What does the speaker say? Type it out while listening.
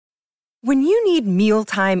When you need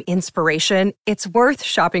mealtime inspiration, it's worth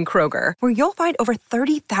shopping Kroger, where you'll find over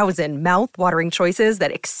 30,000 mouth-watering choices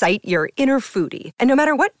that excite your inner foodie. And no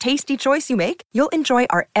matter what tasty choice you make, you'll enjoy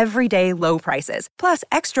our everyday low prices, plus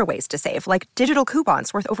extra ways to save, like digital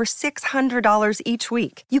coupons worth over $600 each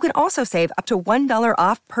week. You can also save up to $1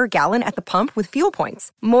 off per gallon at the pump with fuel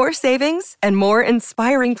points. More savings and more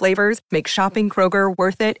inspiring flavors make shopping Kroger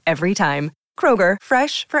worth it every time. Kroger,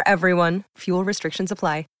 fresh for everyone. Fuel restrictions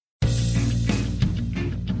apply.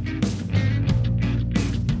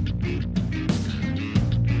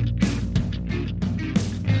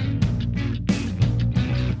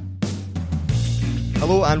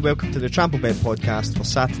 Hello and welcome to the Trample Bet podcast for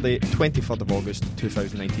Saturday, 23rd of August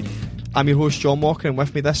 2019. I'm your host John Walker, and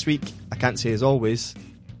with me this week, I can't say as always,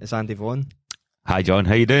 is Andy Vaughan. Hi John,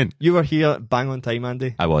 how you doing? You were here bang on time,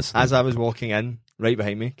 Andy. I was. As I was walking in, right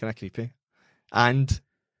behind me, kind of creepy. And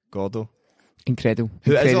Gordo. Incredible.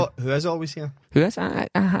 Who is always here. Who is? I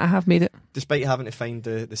have made it. Despite having to find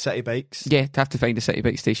the city bikes. Yeah, to have to find a city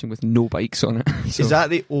bike station with no bikes on it. So. Is that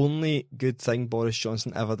the only good thing Boris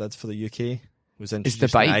Johnson ever did for the UK? Was introducing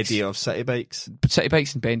the idea of city bikes? City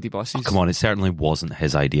bikes and bendy buses. Oh, come on, it certainly wasn't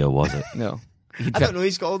his idea, was it? No. I don't know,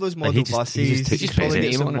 he's got all those model buses. He just probably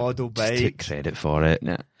took some model bikes. Just took credit for it.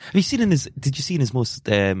 Nah. Have you seen did you see in his most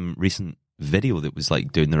recent video that was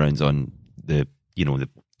like doing the rounds on the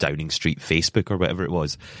Downing Street Facebook or whatever it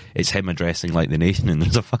was? It's him addressing like the nation and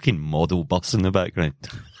there's a fucking model bus in the background.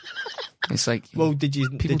 It's like, well,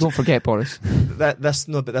 people don't forget Boris.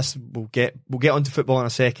 We'll get onto football in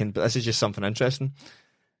a second, but this is just something interesting.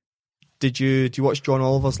 Do you watch John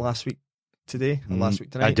Oliver's last week tonight?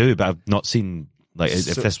 I do, but I've not seen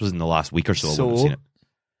if this was in the last week or so, I wouldn't have seen it.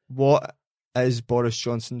 What is Boris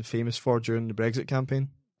Johnson famous for during the Brexit campaign?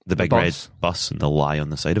 The big red bus and the lie on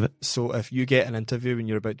the side of it. So if you get an interview when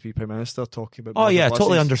you're about to be Prime Minister talking about... Oh yeah, I buses,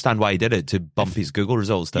 totally understand why he did it, to bump his Google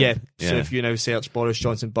results down. Yeah, so if you now search Boris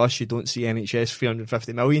Johnson bus, you don't see NHS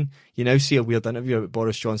 350 million. You now see a weird interview about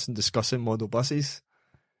Boris Johnson discussing model buses.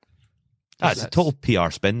 It's a total PR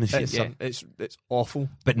spin machine. It's awful.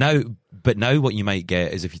 But now what you might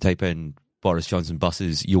get is if you type in Boris Johnson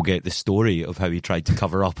buses, you'll get the story of how he tried to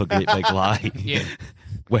cover up a great big lie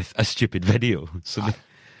with a stupid video. So...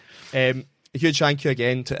 a huge thank you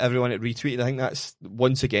again to everyone that retweeted. I think that's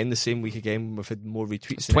once again the same week again we've had more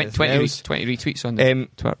retweets than 20 retweets on the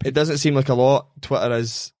Twitter. It doesn't seem like a lot. Twitter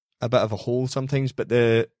is a bit of a hole sometimes, but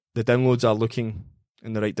the downloads are looking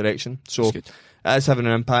in the right direction, so it is having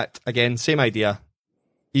an impact. Again, same idea.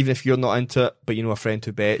 Even if you're not into it, but you know a friend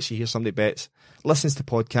who bets, you hear somebody bets, listens to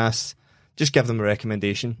podcasts, just give them a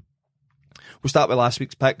recommendation. We'll start with last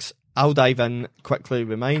week's picks. I'll dive in quickly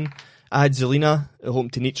with mine. I had Zelina at home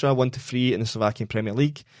to Nitra 1-3 in the Slovakian Premier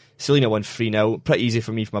League. Zelina won 3-0. Pretty easy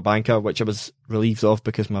for me for my banker, which I was relieved of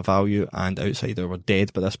because my value and outsider were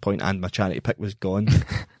dead by this point and my charity pick was gone.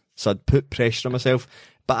 So I'd put pressure on myself.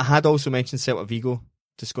 But I had also mentioned Celta Vigo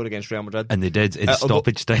to score against Real Madrid. And they did in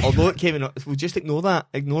stoppage time. Although it came in, we'll just ignore that.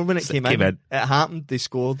 Ignore when it came in. It happened, they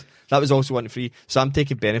scored. That was also 1-3. So I'm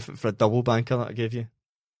taking benefit for a double banker that I gave you,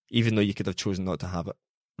 even though you could have chosen not to have it.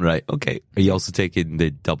 Right, okay. Are you also taking the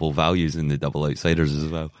double values and the double outsiders as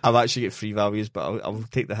well? I'll actually get free values, but I'll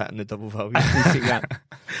take the hit on the double values.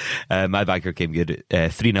 My banker came good.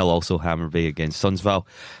 3-0 also Hammarby against Sundsvall.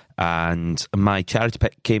 And my charity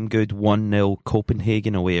pick came good. 1-0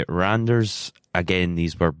 Copenhagen away at Randers. Again,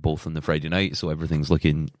 these were both on the Friday night, so everything's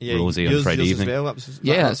looking rosy on Friday evening. Well,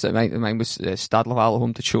 mine was Stadler at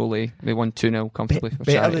home to Chole. We won 2-0 comfortably.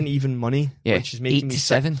 Better than even money, which is making me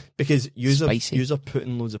sick. 8-7. Because you're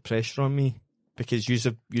putting loads of pressure on me. Because you've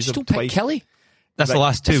don't pick Kelly. That's the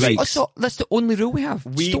last 2 weeks. That's the only rule we have.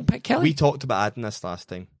 Just don't pick Kelly. We talked about adding this last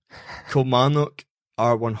time. Kilmarnock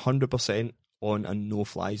are 100% on a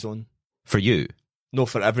no-fly zone. For you? No,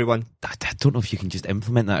 for everyone. I don't know if you can just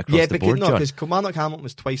implement that across the board, John. Because Kilmarnock Hamilton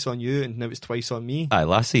was twice on you and now it's twice on me. Aye,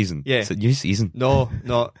 last season. Yeah. It's a new season. No.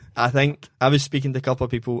 I think I was speaking to a couple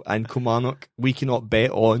of people and Kilmarnock, we cannot bet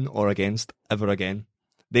on or against ever again.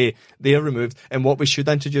 They are removed. And what we should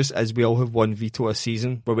introduce is we all have one veto a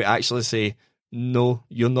season where we actually say, no,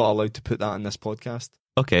 you're not allowed to put that in this podcast.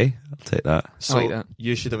 Okay, I'll take that. So I like that.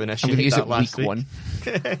 You should have initiated I'm going to use that it last week 1.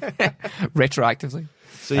 Retroactively.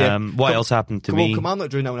 So yeah, what else happened to me? Kilmarnock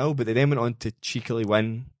drew 0-0, but they then went on to cheekily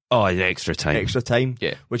win. Oh, the extra time.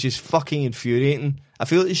 Yeah. Which is fucking infuriating. I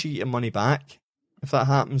feel like you should get your money back if that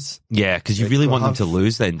happens. Yeah, because you really want them to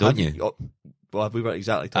lose then, don't you? Well, we were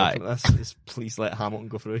exactly talking about this. Just please let Hamilton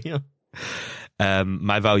go through here.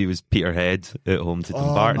 My value was Peterhead at home to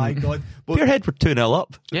Dumbarton. Oh my God. Well, Peterhead were 2-0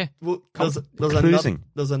 up. Yeah. Well, Cruising.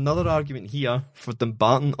 there's another argument here for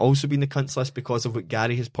Dumbarton also being the cunts list because of what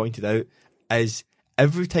Gary has pointed out, is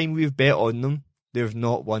every time we've bet on them, they've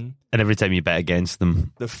not won. And every time you bet against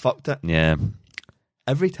them, They've fucked it. yeah.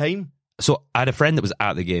 Every time. So I had a friend that was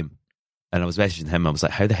at the game, and I was messaging him. I was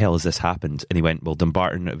like, how the hell has this happened? And he went, well,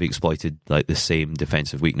 Dumbarton have exploited like the same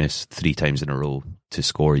defensive weakness 3 times in a row to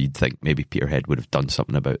score. You'd think maybe Peterhead would have done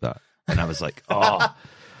something about that. And I was like, oh,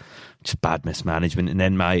 just bad mismanagement. And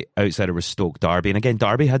then my outsider was Stoke Derby. And again,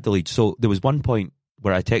 Derby had the lead. So there was one point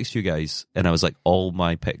where I texted you guys and I was like, all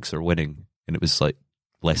my picks are winning. And it was like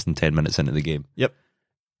less than 10 minutes into the game. Yep.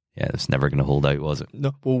 Yeah, it's never going to hold out, was it?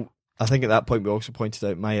 No. Well, I think at that point we also pointed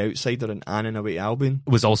out my outsider in Annan away to Albion.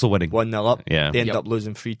 It was also winning. 1-0 up. Yeah. They ended up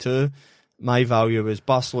losing 3-2. My value was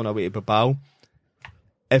Barcelona away to Bilbao.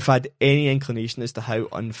 If I had any inclination as to how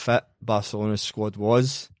unfit Barcelona's squad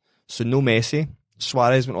was, so no Messi,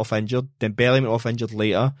 Suarez went off injured, Dembele went off injured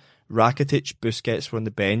later, Rakitic, Busquets were on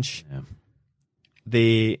the bench.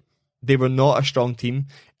 Yeah. They were not a strong team,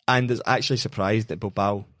 and is actually surprised that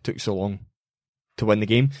Bilbao took so long to win the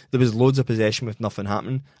game. There was loads of possession with nothing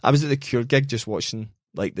happening. I was at the Cure gig just watching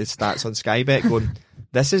like the stats on Sky Bet going,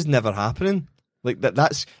 this is never happening. Like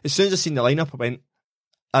that's as soon as I seen the lineup, I went,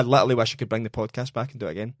 I literally wish I could bring the podcast back and do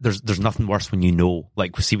it again. There's nothing worse when you know,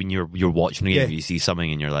 like, see when you're watching a game, Yeah. you see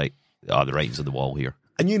something and you're like, oh, the writing's on the wall here.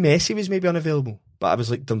 I knew Messi was maybe unavailable, but I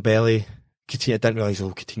was like, Dembele, Coutinho, I didn't realise the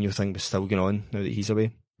whole Coutinho thing was still going on now that he's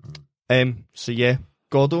away. So yeah,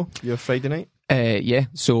 Gordo, your Friday night? Yeah,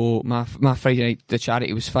 so my Friday night, the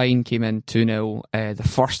charity was fine, came in 2-0. The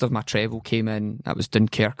first of my treble came in, that was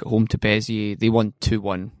Dunkirk at home to Béziers. They won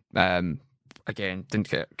 2-1. Again,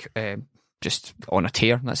 Dunkirk just on a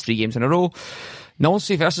tear. That's 3 games in a row.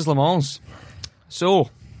 Nancy versus Le Mans. So,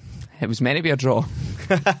 it was meant to be a draw.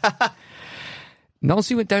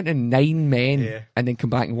 Nancy went down to 9 men and then come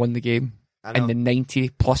back and won the game in the 90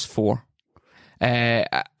 plus 4.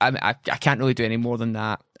 I can't really do any more than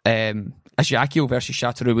that. Ajaccio versus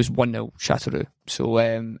Châteauroux was 1-0 Châteauroux.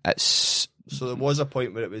 So So there was a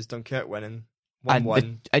point where it was Dunkirk winning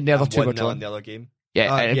 1-1 and the other two were 1-0 drawn. in the other game.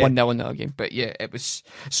 Yeah, 1-0 in the other game. But yeah, it was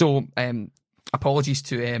so. Apologies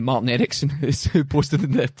to Martin Eriksson who posted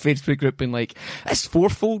in the Facebook group being like, this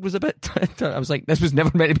fourfold was a bit. I was like, this was never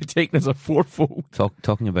meant to be taken as a fourfold.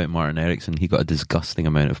 Talking about Martin Eriksson, he got a disgusting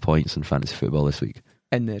amount of points in fantasy football this week.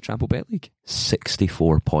 In the Trample Bet League,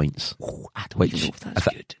 64 points. Oh, I don't even know if that's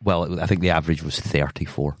good. Well, I think the average was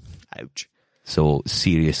 34. Ouch. So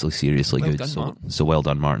seriously Well good. done, Martin. So well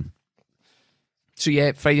done, Martin. So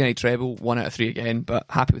yeah, Friday night treble, 1 out of 3 again, but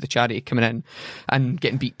happy with the charity coming in and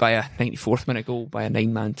getting beat by a 94th minute goal by a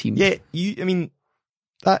 9-man team. Yeah,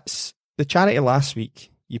 that's the charity last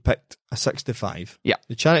week. You picked a 6-5. Yeah.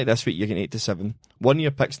 The charity this week you're getting 8-7. One of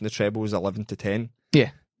your picks in the treble was 11-10.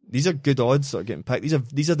 Yeah. These are good odds that are getting picked.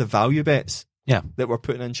 These are the value bets. Yeah. That we're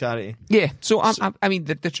putting in charity. Yeah, so I mean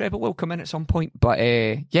the treble will come in at some point, but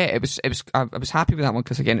yeah, I was happy with that one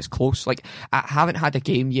because again it's close. Like I haven't had a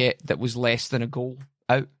game yet that was less than a goal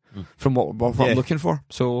out from what I'm looking for.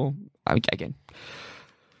 So again,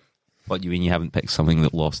 What, you mean you haven't picked something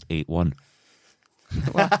that lost 8-1?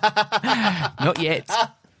 not yet.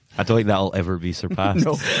 I don't think that'll ever be surpassed.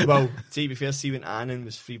 No. Well, to be fair, see when Annan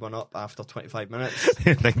was 3-1 up after 25 minutes.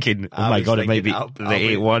 Thinking, oh I my was God, it might be thinking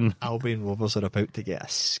the 8-1. Albion Rovers are about to get a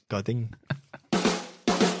scudding.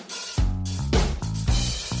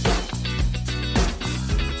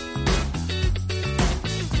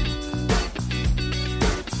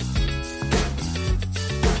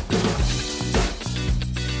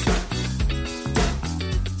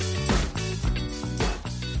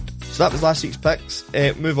 So that was last week's picks.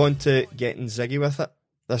 Move on to getting ziggy with it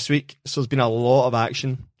this week. So there's been a lot of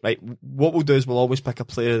action. Right, what we'll do is we'll always pick a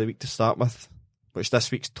player of the week to start with, which this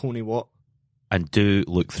week's Tony Watt. And do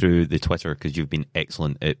look through the Twitter because you've been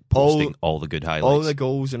excellent at posting all the good highlights. All the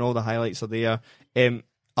goals and all the highlights are there.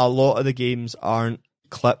 A lot of the games aren't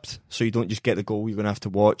clipped, so you don't just get the goal, you're going to have to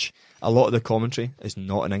watch. A lot of the commentary is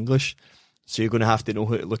not in English, so you're going to have to know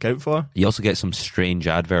who to look out for. You also get some strange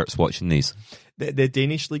adverts watching these. The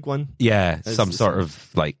Danish League one. Yeah, some sort of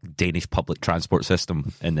like Danish public transport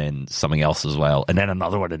system, and then something else as well, and then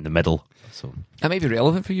another one in the middle. So That may be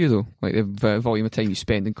relevant for you though, like the volume of time you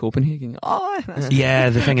spend in Copenhagen. yeah,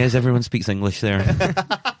 the thing is, everyone speaks English there.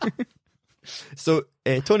 So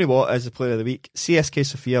Tony Watt is the player of the week. CSK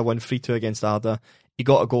Sofia won 3-2 against Arda. He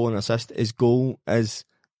got a goal and assist. His goal is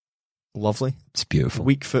lovely. It's beautiful.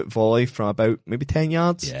 Weak foot volley from about maybe 10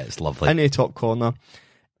 yards. Yeah, it's lovely. Into the top corner.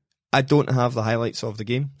 I don't have the highlights of the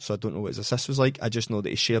game, so I don't know what his assist was like. I just know that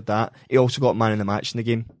he shared that. He also got man in the match in the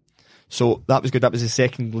game. So that was good. That was his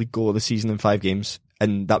second league goal of the season in 5 games.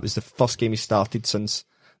 And that was the first game he started since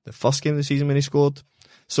the first game of the season when he scored.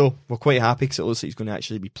 So we're quite happy because it looks like he's going to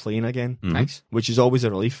actually be playing again. Nice. Which is always a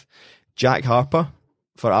relief. Jack Harper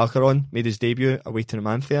for Alcaron made his debut away to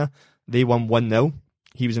Numancia. They won 1-0.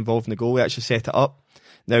 He was involved in the goal. He actually set it up.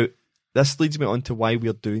 Now, this leads me on to why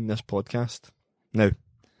we're doing this podcast. Now,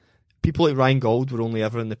 people like Ryan Gauld were only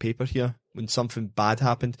ever in the paper here when something bad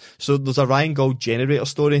happened. So there's a Ryan Gauld generator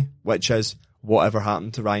story, which is whatever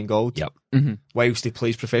happened to Ryan Gauld. Yep. Mm-hmm. Whilst he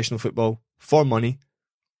plays professional football for money,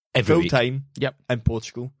 Every full week. time, Yep. in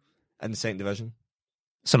Portugal, in the second division.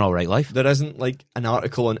 It's an alright life. There isn't like an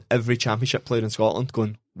article on every championship player in Scotland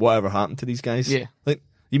going, whatever happened to these guys? Yeah. Like,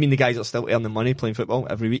 you mean the guys that are still earning money playing football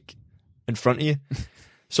every week in front of you?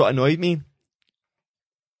 So it annoyed me.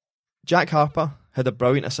 Jack Harper had a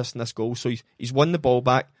brilliant assist in this goal. So he's won the ball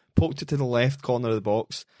back, poked it to the left corner of the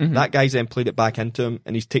box. Mm-hmm. That guy's then played it back into him,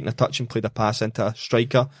 and he's taken a touch and played a pass into a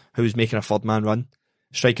striker who was making a third man run.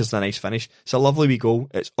 Striker's a nice finish. It's a lovely wee goal.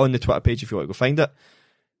 It's on the Twitter page if you want to go find it.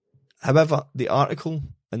 However, the article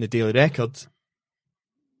in the Daily Record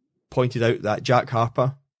pointed out that Jack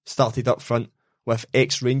Harper started up front with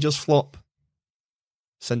ex-Rangers flop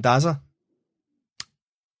Sandaza.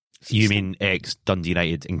 You mean ex-Dundee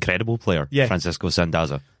United incredible player, Yeah. Francisco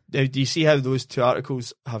Sandaza? Now, do you see how those two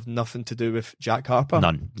articles have nothing to do with Jack Harper?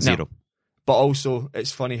 None. Zero. But also,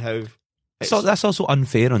 it's funny how So that's also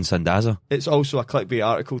unfair on Sandaza. it's also a clickbait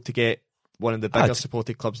article to get one of the bigger It's-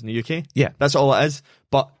 supported clubs in the UK. Yeah. That's all it is.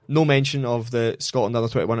 But no mention of the Scotland Under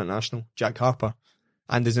 21 international, Jack Harper,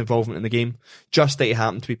 and his involvement in the game. Just that he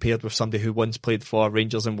happened to be paired with somebody who once played for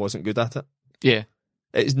Rangers and wasn't good at it. Yeah.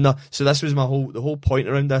 It's not. So this was the whole point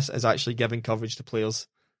around this is actually giving coverage to players.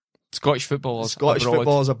 Scottish footballers. Scottish abroad.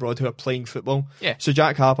 footballers abroad who are playing football. Yeah. So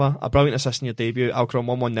Jack Harper, a brilliant assist in your debut. Alcaron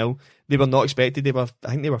 1-1-0. They were not expected. I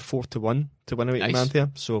think they were 4-1 to win away to Nice.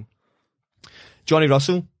 Numancia. So Johnny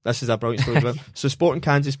Russell, this is a brilliant story as well. So Sporting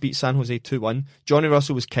Kansas beat San Jose 2-1. Johnny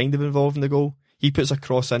Russell was kind of involved in the goal. He puts a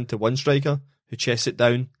cross into one striker who chests it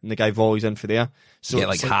down, and the guy volleys in for there. So Get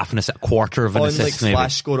like it's half an assist, a quarter of an on assist, like maybe.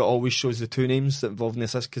 Flash Score, it always shows the two names that involved in the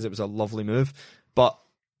assist because it was a lovely move. But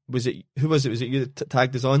who was it? Was it you that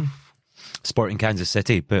tagged us on? Sporting Kansas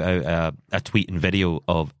City put out a tweet and video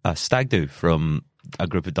of a stag do from a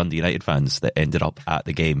group of Dundee United fans that ended up at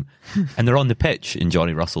the game. And they're on the pitch, and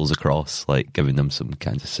Johnny Russell's across, like giving them some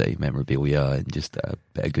Kansas City memorabilia and just a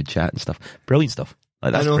bit of good chat and stuff. Brilliant stuff.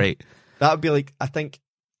 Like, that's I know. great. That would be like, I think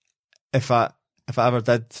if I ever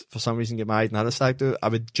did for some reason get married and had a stag do, I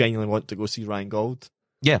would genuinely want to go see Ryan Gauld.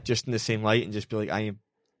 Yeah. Just in the same light and just be like, I am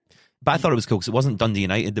But I thought it was cool because it wasn't Dundee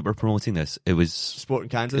United that were promoting this. It was Sporting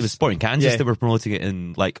Kansas. It was Sporting Kansas Yeah. that were promoting it,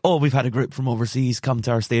 and like, oh, we've had a group from overseas come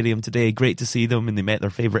to our stadium today. Great to see them, and they met their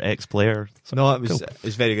favourite ex-player. So, No, it was cool. it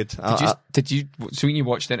was very good. Did you? So when you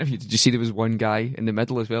watched the interview, did you see there was one guy in the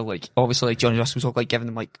middle as well? Like obviously, like Johnny Russell was all like giving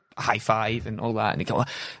them like a high five and all that, and he got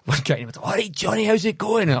one guy and he went, "All right, Johnny, how's it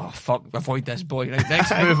going?" Oh fuck, avoid this boy. Right,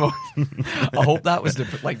 next move on. I hope that was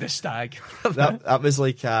the stag. that was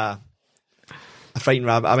like a Frightened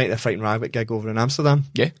Rabbit. I went to a Frightened Rabbit gig over in Amsterdam.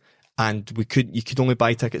 Yeah. And you could only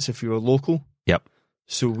buy tickets if you were local. Yep.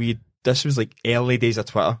 So this was like early days of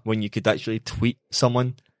Twitter when you could actually tweet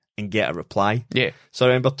someone and get a reply. Yeah. So I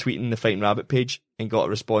remember tweeting the Frightened Rabbit page and got a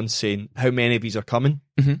response saying, how many of these are coming?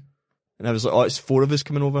 Mm-hmm. And I was like, oh, it's 4 of us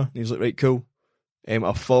coming over. And he was like, right, cool.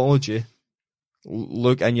 I'll follow you.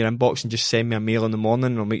 Look in your inbox and just send me a mail in the morning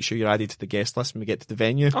and I'll make sure you're added to the guest list when we get to the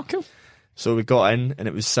venue. Oh, cool. So we got in and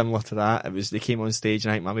it was similar to that. They came on stage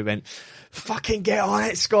and I think Mammy went, fucking get on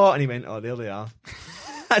it, Scott. And he went, oh, there they are.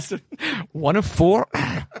 That's 1 of 4.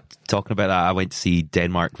 Talking about that, I went to see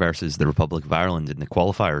Denmark versus the Republic of Ireland in the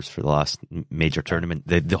qualifiers for the last major tournament,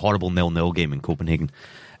 the horrible 0-0 game in Copenhagen.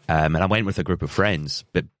 And I went with a group of friends,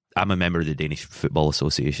 but I'm a member of the Danish Football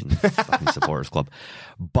Association, fucking supporters club.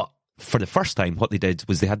 But for the first time, what they did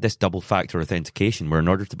was they had this double factor authentication where in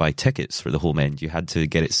order to buy tickets for the home end, you had to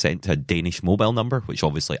get it sent to a Danish mobile number, which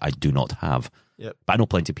obviously I do not have. Yep. But I know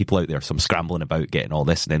plenty of people out there, so I'm scrambling about getting all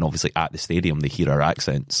this. And then obviously at the stadium, they hear our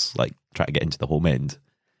accents, like try to get into the home end.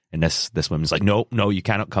 And this woman's like, no, you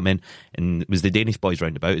cannot come in. And it was the Danish boys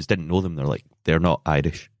round about, didn't know them. They're like, they're not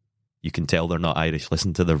Irish. You can tell they're not Irish.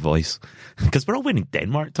 Listen to their voice. Because we're all winning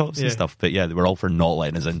Denmark tops and stuff. But yeah, they were all for not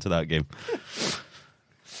letting us into that game.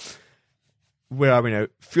 Where are we now?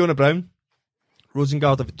 Fiona Brown.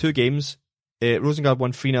 Rosengard have 2 games. Rosengard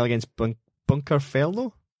won 3-0 against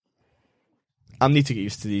Bunkerfello. I need to get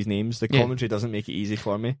used to these names. The commentary doesn't make it easy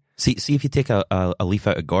for me. See if you take a leaf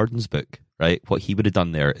out of Gordon's book, right? What he would have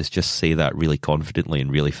done there is just say that really confidently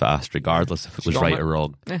and really fast, regardless if it was right or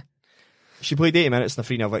wrong. Yeah. She played 80 minutes in a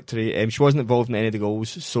 3-0 victory. She wasn't involved in any of the goals,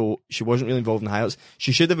 so she wasn't really involved in the highlights.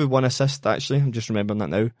 She should have had one assist, actually. I'm just remembering that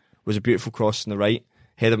now. It was a beautiful cross on the right.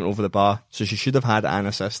 Header went over the bar, so she should have had an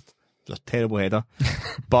assist. It was a terrible header.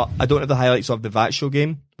 But I don't have the highlights of the Vatsho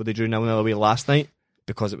game, where they drew 0-0 away last night,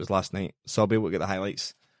 because it was last night. So I'll be able to get the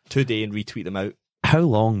highlights today and retweet them out. How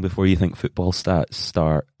long before you think football stats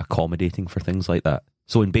start accommodating for things like that?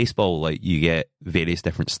 So in baseball, like, you get various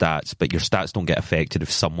different stats, but your stats don't get affected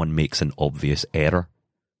if someone makes an obvious error.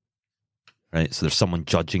 Right? So there's someone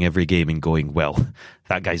judging every game and going, well,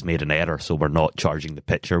 that guy's made an error, so we're not charging the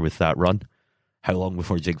pitcher with that run. How long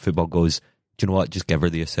before jig football goes, do you know what, just give her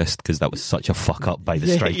the assist, because that was such a fuck up by the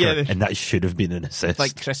striker, and that should have been an assist.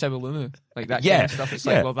 Like Chris Iwelumo, like that kind of stuff. It's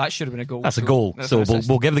like, well, that should have been a goal. That's a goal. So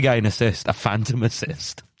we'll give the guy an assist, a phantom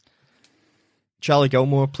assist. Charlie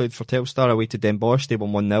Gilmore played for Telstar away to Den Bosch. They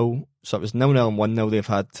won 1-0. So it was 0-0 and 1-0 they've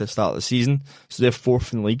had to start the season. So they're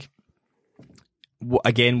fourth in the league.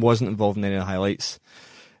 Again, wasn't involved in any of the highlights.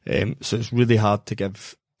 So it's really hard to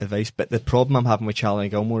give advice. But the problem I'm having with Charlie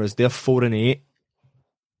Gilmore is they're 4-8.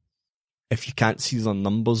 If you can't see their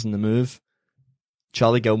numbers in the move,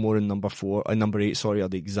 Charlie Gilmore and number 8, are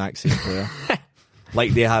the exact same player.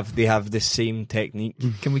 Like they have the same technique.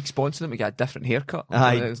 Can we sponsor them? We get a different haircut.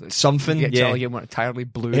 Something. You get Charlie Gilmore entirely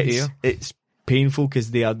blue hair. It's painful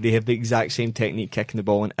because they have the exact same technique, kicking the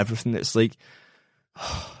ball and everything. It's like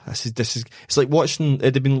this is. It's like watching.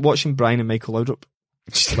 They've been watching Brian and Michael Laudrup.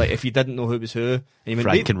 Like if you didn't know who was who, and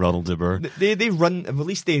Frank and Ronald De Boer. They run. At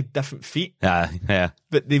least they have different feet. Yeah.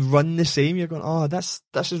 But they run the same. You're going, oh, this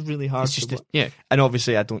is really hard. It's just And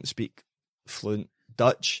obviously, I don't speak fluent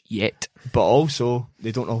Dutch yet, but also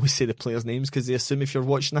they don't always say the players' names because they assume if you're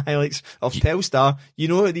watching the highlights of Telstar, you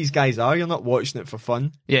know who these guys are. You're not watching it for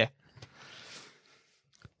fun. Yeah.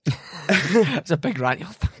 It's a big rant.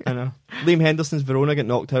 I know. Liam Henderson's Verona got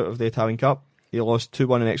knocked out of the Italian Cup. He lost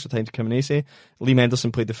 2-1 in extra time to Cremonese. Liam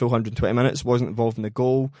Henderson played the full 120 minutes, wasn't involved in the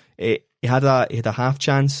goal. He had a half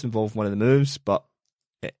chance, involved in one of the moves, but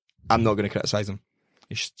I'm not going to criticise him.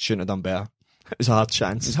 He shouldn't have done better. It was a hard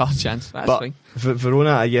chance. That's but fine.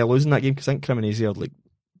 Verona, losing that game because I think Cremonese are like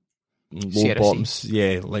low CRC. bottoms.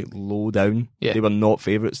 Yeah, like low down. Yeah. They were not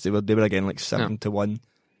favourites. They were again like 7-1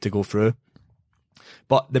 to go through.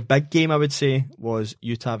 But the big game, I would say, was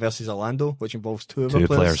Utah versus Orlando, which involves two of our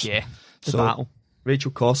players. Yeah, the So, battle.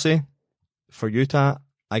 Rachel Corsie for Utah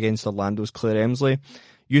against Orlando's Claire Emsley.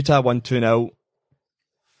 Utah won 2-0.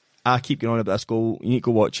 I keep going on about this goal. You need to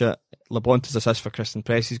go watch it. LeBonte's assist for Kristen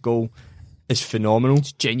Press's goal is phenomenal.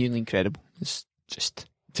 It's genuinely incredible. It's just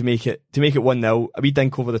to make it 1-0. A wee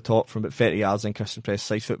dink over the top from about 30 yards, and Kristen Press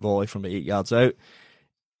side foot volley from about 8 yards out.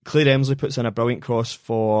 Claire Emsley puts in a brilliant cross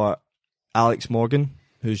for Alex Morgan,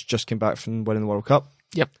 who's just came back from winning the World Cup.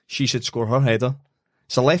 Yep. She should score her header.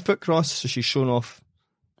 It's a left foot cross, so she's shown off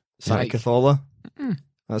Santa Right. Cathola.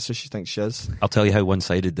 That's who she thinks she is. I'll tell you how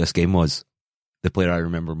one-sided this game was. The player I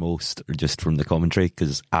remember most, or just from the commentary,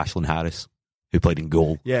 because Ashlyn Harris, who played in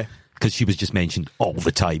goal, Yeah. because she was just mentioned all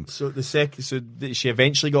the time. So she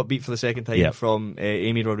eventually got beat for the second time from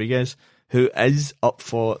Amy Rodriguez, who is up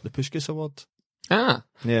for the Puskás Award. Yeah.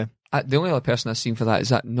 The only other person I've seen for that is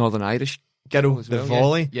that Northern Irish Girl, as the well,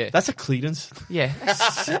 volley. yeah. That's a clearance. Yeah.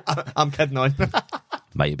 I'm kidding on.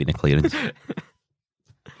 Might have been a clearance.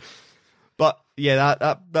 But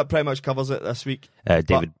yeah, that pretty much covers it this week.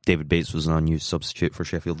 David Bates was an unused substitute for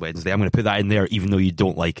Sheffield Wednesday. I'm going to put that in there, even though you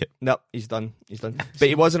don't like it. Nope, he's done. But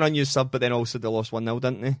he was an unused sub, but then also they lost 1-0,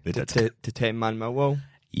 didn't they? They did. To 10-man Millwall.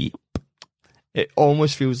 Yep. It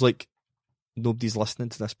almost feels like nobody's listening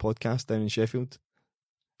to this podcast down in Sheffield.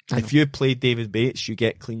 If you play David Bates, you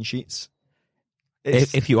get clean sheets.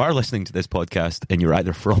 If you are listening to this podcast and you're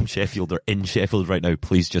either from Sheffield or in Sheffield right now,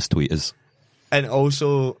 please just tweet us. And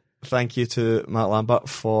also, thank you to Matt Lambert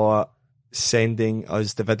for sending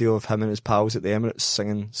us the video of him and his pals at the Emirates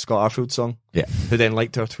singing Scott Arfield song. Yeah. Who then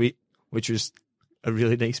liked our tweet, which was a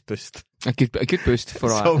really nice boost. A good boost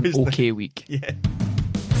for an okay week. Yeah.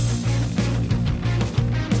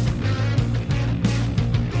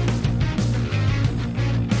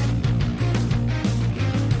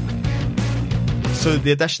 So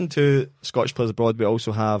the addition to Scottish Players Abroad, we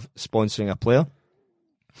also have sponsoring a player.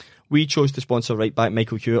 We chose to sponsor right back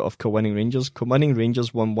Michael Hewitt of Kilwinning Rangers. Kilwinning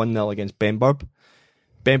Rangers won 1-0 against Benburb.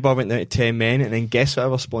 Benburb went down to 10 men, and then guess what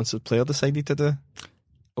our sponsored player decided to do?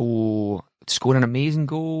 Oh, score an amazing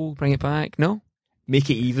goal, bring it back. No?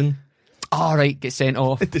 Make it even. All right, get sent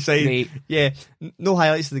off. Decide, Great. yeah, no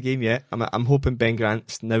highlights of the game yet. I'm hoping Ben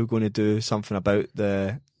Grant's now going to do something about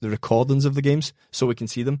the recordings of the games so we can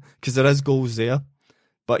see them, because there is goals there.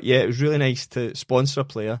 But yeah, it was really nice to sponsor a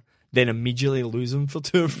player, then immediately lose them for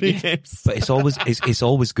 2 or 3 games. But it's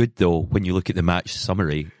always good though when you look at the match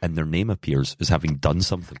summary and their name appears as having done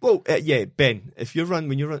something. Well, yeah, Ben, if you're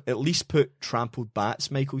when you're at least put trampled bats.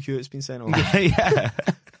 Michael Hewitt's been sent on. Yeah.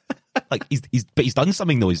 Like he's done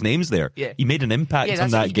something though. His name's there. Yeah. He made an impact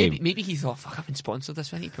on that game. Maybe he thought, "Fuck, I've been sponsored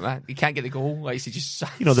this week. He can't get the goal." Like he just,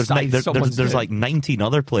 There's like 19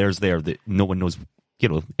 other players there that no one knows.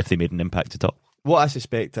 If they made an impact at all. What I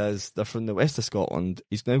suspect is they're from the west of Scotland.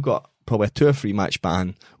 He's now got probably a 2 or 3 match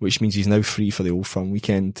ban, which means he's now free for the Old Firm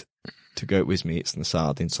weekend to go out with his mates on the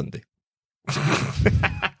Saturday and Sunday.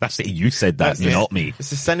 That's it. You said that, not me. It's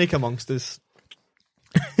the cynic amongst us.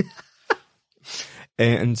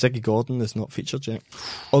 And Ziggy Gordon is not featured yet.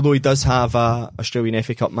 Although he does have a Australian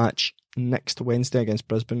FA Cup match next Wednesday against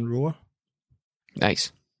Brisbane Roar.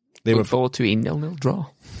 Nice. They Look forward to a 0-0 draw.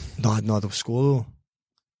 No, they'll score though.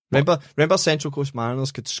 Remember Central Coast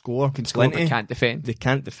Mariners could score But plenty. can't defend. They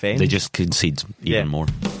can't defend. They just concede even more.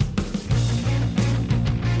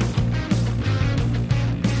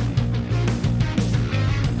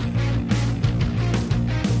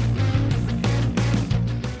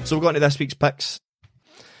 So we're going to this week's picks.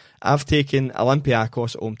 I've taken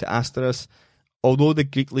Olympiacos at home to Asteras. Although the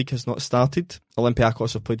Greek League has not started,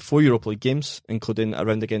 Olympiacos have played 4 Europa League games, including a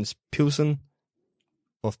round against Pilsen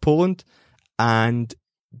of Poland, and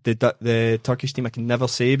the Turkish team I can never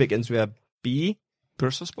say begins with a B.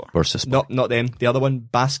 Bursaspor. Not them. The other one,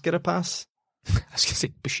 Baskarapas. I was going to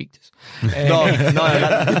say Besiktas.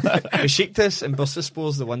 Besiktas and Bursaspor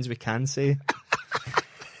is the ones we can say.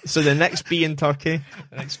 So the next B in Turkey.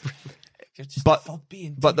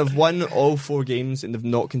 But they've won all 4 games and they've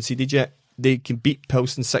not conceded yet. They can beat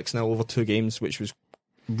Pilsen 6-0 over 2 games, which was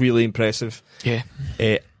really impressive. Yeah.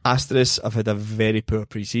 Asteras have had a very poor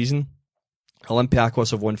pre-season.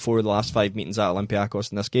 Olympiacos have won 4 of the last 5 meetings at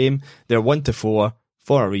Olympiacos in this game. They're 1-4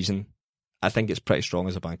 for a reason. I think it's pretty strong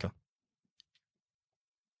as a banker.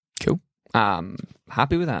 Cool.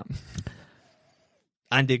 Happy with that.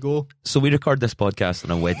 Andy, go. So we record this podcast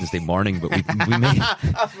on a Wednesday morning, but we make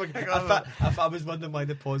I was wondering why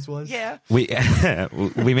the pause was. Yeah. we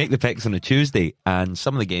make the picks on a Tuesday, and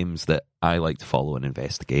some of the games that I like to follow and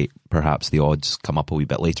investigate, perhaps the odds come up a wee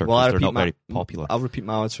bit later because they're not very popular. I'll repeat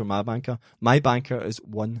my odds for my banker. My banker is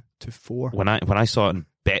 1-4. When I saw it on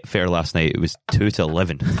Betfair last night, it was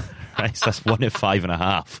 2-11. Right, so that's 1 at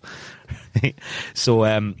 5.5. So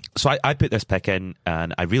I put this pick in,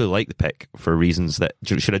 and I really like the pick for reasons that.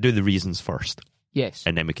 Should I do the reasons first? Yes.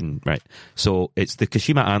 And then we can, right. So it's the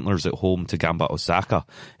Kashima Antlers at home to Gamba Osaka.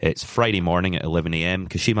 It's Friday morning at 11 a.m.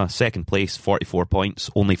 Kashima, second place, 44 points,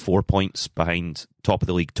 only 4 points behind top of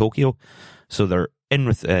the league Tokyo. So they're in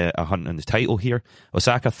with a hunt on the title here.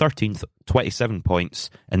 Osaka, 13th, 27 points,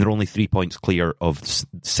 and they're only 3 points clear of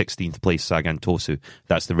 16th place Sagan Tosu.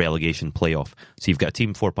 That's the relegation playoff. So you've got a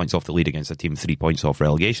team 4 points off the lead against a team 3 points off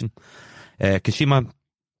relegation. Kashima,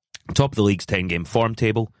 top of the league's 10-game form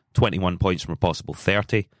table, 21 points from a possible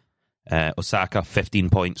 30. Osaka, 15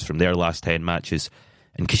 points from their last 10 matches.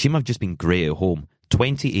 And Kashima have just been great at home.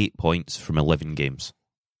 28 points from 11 games.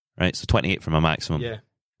 Right, so 28 from a maximum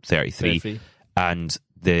 33. And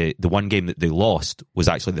the one game that they lost was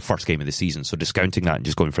actually the first game of the season. So discounting that and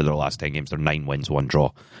just going for their last 10 games, they're 9 wins, 1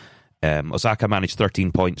 draw. Osaka managed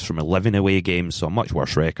 13 points from 11 away games, so a much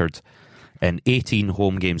worse record. And 18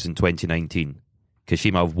 home games in 2019.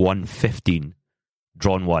 Kashima have won 15,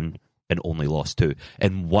 drawn 1, and only lost 2.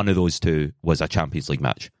 And one of those 2 was a Champions League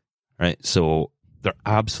match. Right? So they're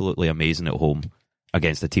absolutely amazing at home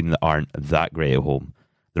against a team that aren't that great at home.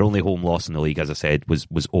 Their only home loss in the league, as I said, was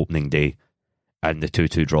opening day. And the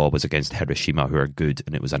 2-2 draw was against Hiroshima, who are good,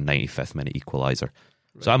 and it was a 95th minute equaliser.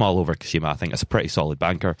 Right. So I'm all over Kashima. I think it's a pretty solid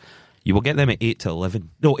banker. You will get them at 8-11.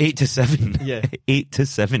 No, 8-7. Yeah.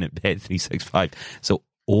 8-7 at Bet365. So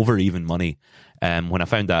over even money. When I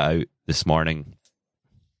found that out this morning,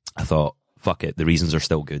 I thought, fuck it, the reasons are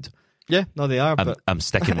still good. Yeah, no, they are. But I'm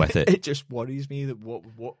sticking with it. It just worries me that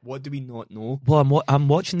what do we not know? Well, I'm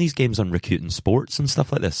watching these games on Rakuten Sports and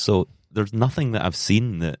stuff like this, so there's nothing that I've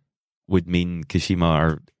seen that would mean Kashima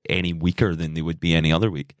are any weaker than they would be any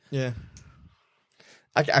other week. Yeah.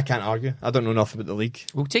 I can't argue. I don't know enough about the league.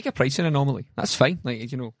 We'll take a pricing anomaly. That's fine.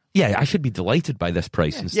 Like, you know. Yeah, I should be delighted by this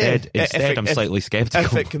price. Instead, I'm slightly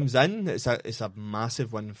sceptical. If it comes in, it's a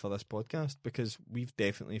massive win for this podcast because we've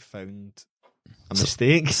definitely found a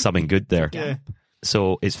mistake. Something good there. Yeah.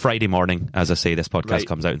 So it's Friday morning, as I say. This podcast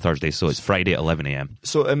comes out on Thursday, so it's Friday at 11 a.m.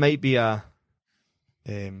 So it might be a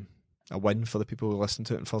win for the people who listen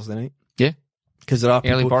to it on Thursday night. Yeah, because there are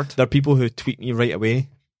early bird. There are people who tweet me right away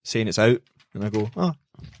saying it's out, and I go, "Oh,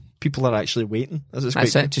 people are actually waiting."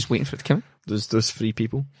 That's it, just waiting for it to come out. Those 3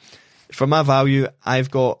 people. For my value,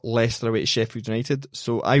 I've got Leicester away to Sheffield United.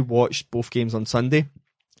 So I watched both games on Sunday.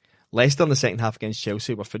 Leicester in the second half against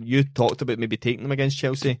Chelsea. You talked about maybe taking them against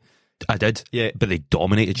Chelsea. I did, yeah, but they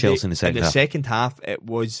dominated Chelsea in the second half. In the second half, it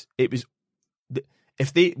was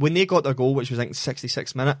when they got their goal, which was like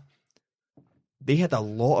 66th minute, they had a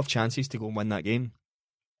lot of chances to go and win that game.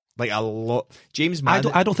 Like a lot. James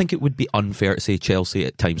Maddison. I don't think it would be unfair to say Chelsea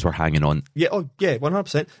at times were hanging on. Yeah,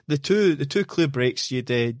 100%. The two clear breaks, you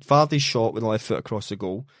did Vardy's shot with the left foot across the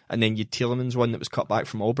goal, and then you Tielemans one that was cut back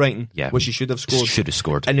from Albrighton, which he should have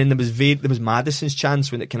scored. And then there was Maddison's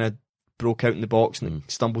chance when it kind of broke out in the box and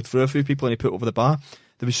it stumbled through a few people and he put over the bar.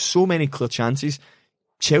 There was so many clear chances.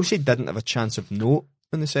 Chelsea didn't have a chance of note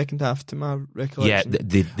in the second half, to my recollection.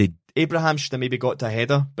 Yeah, they Abraham should have maybe got to a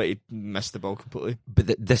header, but he missed the ball completely.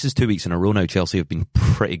 But this is 2 weeks in a row now. Chelsea have been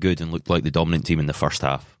pretty good and looked like the dominant team in the first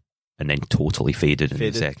half, and then totally faded in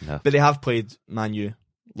the second half. But they have played Man U,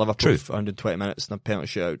 Liverpool for 120 minutes in a penalty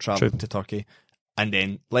shootout, travelling to Turkey. And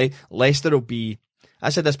then Leicester will be,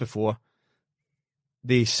 I said this before,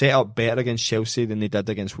 they set up better against Chelsea than they did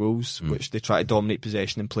against Wolves, which they try to dominate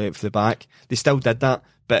possession and play it for the back. They still did that,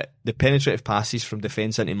 but the penetrative passes from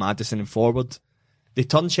defence into Maddison and forward, they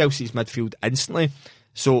turned Chelsea's midfield instantly.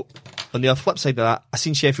 So, on the flip side of that, I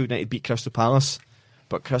seen Sheffield United beat Crystal Palace,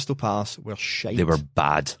 but Crystal Palace were shite. They were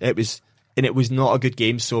bad. It was not a good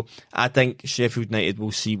game. So, I think Sheffield United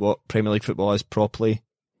will see what Premier League football is properly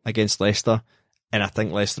against Leicester, and I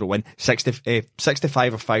think Leicester will win 65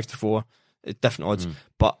 or 5-4. Different odds,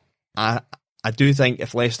 but I do think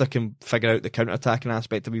if Leicester can figure out the counter-attacking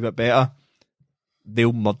aspect a wee bit better,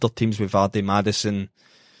 they'll murder teams with Vardy, Maddison.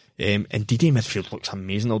 And DD midfield looks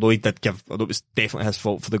amazing, although it was definitely his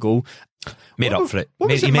fault for the goal. Made up for it. What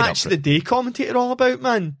was the match of the day commentator all about,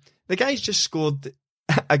 man? The guy's just scored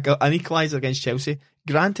an equaliser against Chelsea.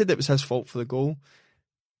 Granted, it was his fault for the goal.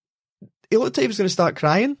 He looked like he was going to start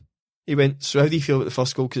crying. He went, "So how do you feel about the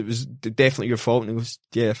first goal? Because it was definitely your fault." And he goes,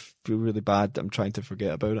 "Yeah, I feel really bad. I'm trying to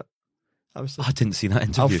forget about it." I was like, I didn't see that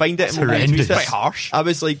interview. I'll find it. It's quite harsh. I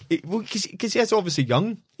was like, because he's obviously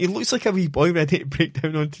young. He looks like a wee boy ready to break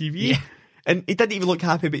down on TV. Yeah. And he didn't even look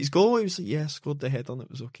happy about his goal. He was like, "Yeah, I scored the head on. It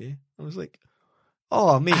was okay." I was like,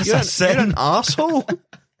 "Oh, mate, you're an arsehole."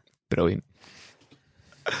 Brilliant.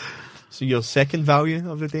 So your second value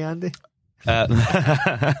of the day, Andy?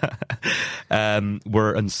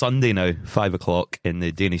 We're on Sunday now, 5:00 in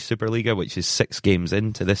the Danish Superliga, which is 6 games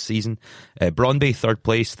into this season. Brøndby, third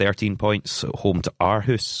place, 13 points, home to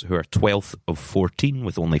Aarhus, who are 12th of 14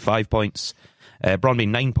 with only 5 points. Brøndby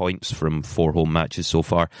 9 points from 4 home matches so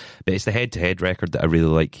far, but it's the head-to-head record that I really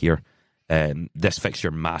like here. This fixture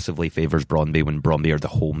massively favours Brøndby when Brøndby are the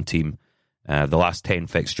home team. The last 10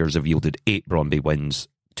 fixtures have yielded 8 Brøndby wins,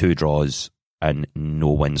 2 draws, and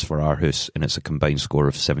no wins for Aarhus, and it's a combined score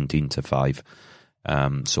of 17-5.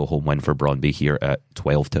 So home win for Brøndby here at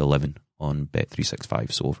 12-11 on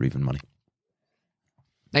Bet365, so over even money.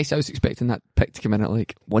 Nice. I was expecting that pick to come in at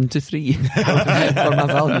like 1-3 for my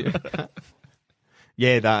value.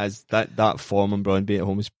 Yeah, that form on Brøndby at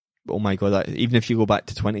home is, oh my god! Even if you go back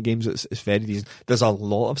to 20 games, it's very decent. There's a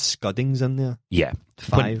lot of scuddings in there. Yeah,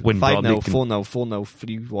 5-0, 4-0,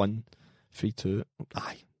 4-0, 3-1, 3-2.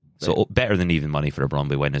 Aye. So better than even money for a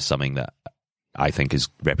Brøndby win is something that I think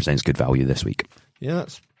represents good value this week. Yeah,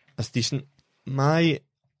 that's decent. My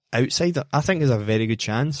outsider, I think, is a very good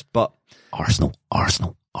chance, but Arsenal.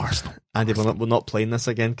 Andy, we're not playing this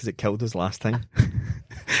again because it killed us last time.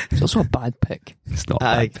 It's also a bad pick. It's not.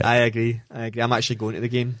 I agree. I'm actually going to the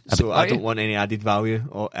game, so I don't want any added value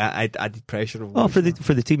or added pressure. For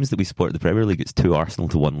the teams that we support in the Premier League, it's 2 Arsenal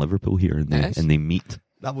to 1 Liverpool here, and they meet.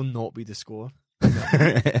 That will not be the score.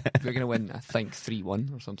 We're going to win, I think,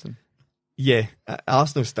 3-1 or something. Yeah,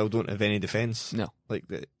 Arsenal still don't have any defence. No,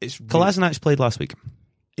 Kolasinac played last week.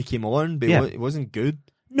 He came on, but it wasn't good.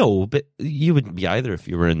 No, but you wouldn't be either if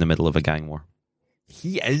you were in the middle of a gang war.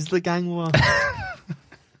 He is the gang war.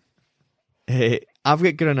 I've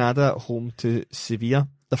got Granada at home to Sevilla.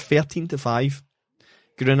 They're 13-5.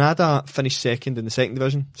 Granada finished second in the second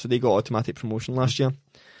division, so they got automatic promotion last year.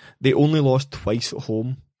 They only lost twice at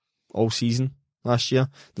home all season last year.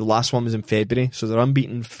 The last one was in February, so they're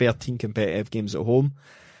unbeaten 13 competitive games at home.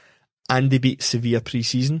 And they beat Sevilla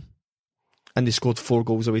pre-season. And they scored 4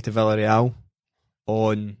 goals away to Villarreal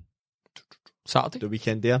on Saturday, the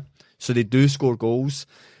weekend there. So they do score goals.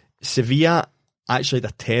 Sevilla, actually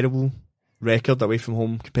had a terrible record away from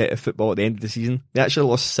home competitive football at the end of the season. They actually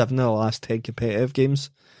lost 7 of the last 10 competitive games,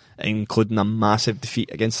 including a massive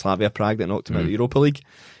defeat against Slavia Prague that knocked them out of the Europa League.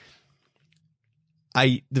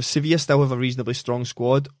 The Sevilla still have a reasonably strong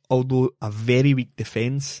squad, although a very weak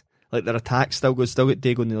defence. Like, their attack still got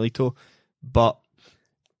Diego Nolito, but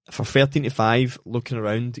for 13-5, looking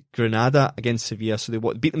around, Granada against Sevilla, so they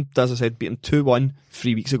beat them, as I said, beat them 2-1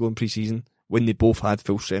 3 weeks ago in pre-season when they both had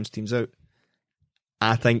full strength teams out.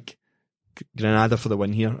 I think Granada for the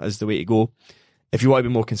win here is the way to go. If you want to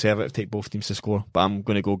be more conservative, take both teams to score, but I'm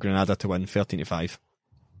going to go Granada to win 13-5.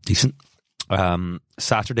 Decent.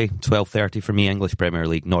 Saturday, 12:30 for me, English Premier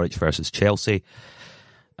League, Norwich versus Chelsea.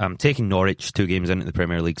 I'm taking Norwich 2 games into the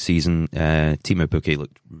Premier League season. Timo Pukki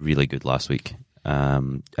looked really good last week.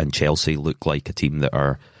 And Chelsea look like a team that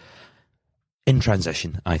are in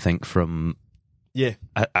transition, I think, from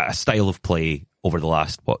a style of play over the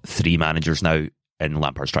last, 3 managers now, and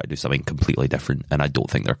Lampard's trying to do something completely different, and I don't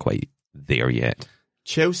think they're quite there yet.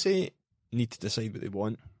 Chelsea need to decide what they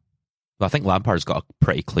want. Well, I think Lampard's got a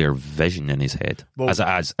pretty clear vision in his head,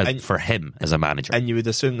 as for him as a manager. And you would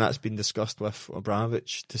assume that's been discussed with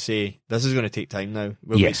Abramovich to say, this is going to take time now.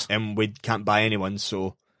 Yes. We can't buy anyone,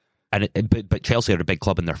 so... But Chelsea are a big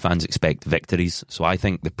club and their fans expect victories, so I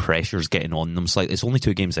think the pressure's getting on them slightly. It's only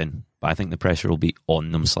 2 games in, but I think the pressure will be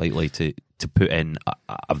on them slightly to put in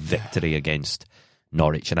a victory against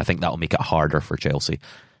Norwich, and I think that'll make it harder for Chelsea.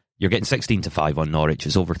 You're getting 16-5 on Norwich.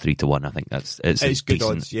 It's over 3-1. I think it's good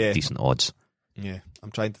decent odds. Yeah, decent odds. Yeah,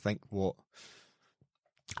 I'm trying to think what.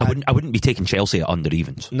 I wouldn't be taking Chelsea at under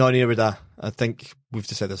evens. No, neither would I. I think we've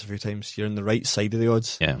just said this a few times. You're on the right side of the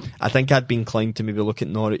odds. Yeah, I think I'd be inclined to maybe look at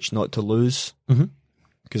Norwich not to lose,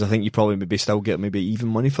 because I think you probably maybe still get maybe even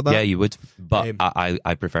money for that. Yeah, you would. But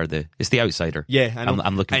I prefer it's the outsider. Yeah, I know.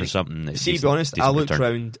 I'm looking for something. That's see, to be honest, I looked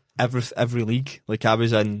around every league. Like, I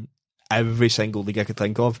was in every single league I could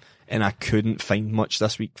think of, and I couldn't find much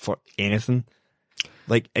this week for anything.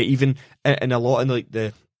 Like, even in a lot of like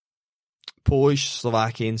the Polish,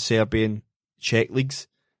 Slovakian, Serbian, Czech leagues,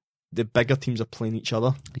 the bigger teams are playing each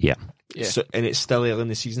other. Yeah. So, and it's still early in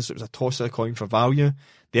the season, so it was a toss of a coin for value.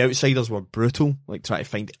 The outsiders were brutal, like trying to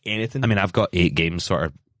find anything. I mean, I've got 8 games sort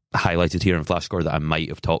of highlighted here in FlashScore that I might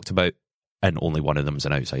have talked about, and only one of them is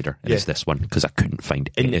an outsider, and it's this one, because I couldn't find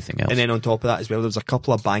anything else. And then on top of that as well, there was a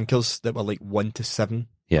couple of bankers that were like 1-7.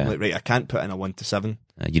 Yeah. Like, right, I can't put in a 1-7.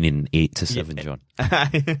 You need an 8-7, John.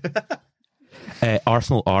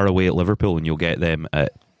 Arsenal are away at Liverpool, and you'll get them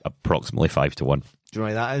at approximately 5-1. Do you know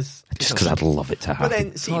why that is? Just because I'd love it to happen. But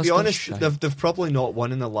then, see, to be honest, they've probably not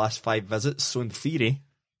won in the last 5 visits, so in theory...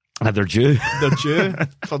 they're due. They're due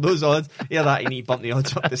for those odds. Yeah, that you need to bump the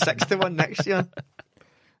odds up to 6-1 next year.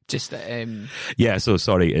 Just yeah, so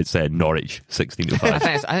sorry, it's Norwich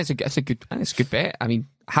 16-5. I think it's a good bet. I mean,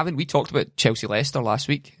 haven't we talked about Chelsea Leicester last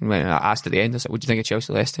week? And when I asked at the end, I said, "What do you think of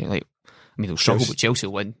Chelsea Leicester?" Like, I mean, they'll struggle, but Chelsea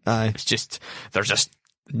will win. Aye. It's just they're just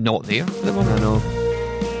not there at the moment. I know.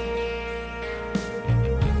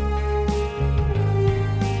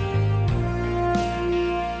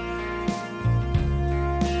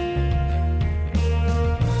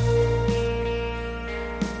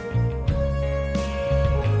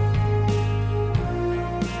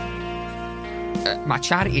 My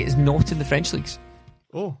charity is not in the French leagues.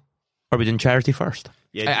 Oh. Are we doing charity first?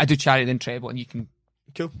 Yeah. I do charity then treble, and you can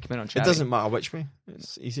cool. come in on charity. It doesn't matter which way.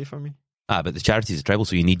 It's easy for me. But the charity is a treble,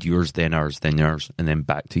 so you need yours, then ours, then yours, and then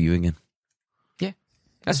back to you again. Yeah,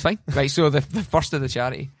 that's fine. Right, so the first of the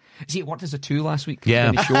charity. See, it worked as a 2 last week.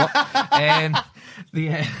 Yeah. Show up.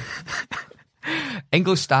 The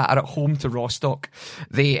Ingolstadt are at home to Rostock.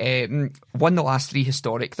 They won the last 3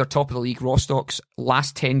 historic. They're top of the league. Rostock's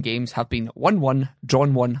last 10 games have been 1-1,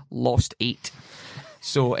 drawn 1, lost 8.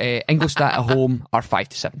 So Ingolstadt at home are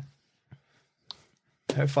 5-7.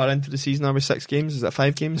 How far into the season are we? 6 games? Is that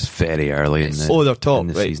 5 games? It's very early in the they're top, in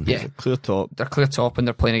the right? season. Yeah, clear top. They're clear top, and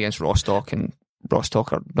they're playing against Rostock, and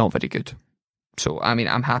Rostock are not very good. So, I mean,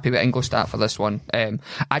 I'm happy with Ingolstadt for this one. I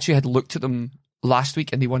actually had looked at them last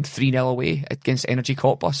week, and they won 3-0 away against Energy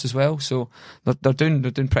Cottbus as well. So they're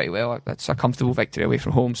doing pretty well. That's a comfortable victory away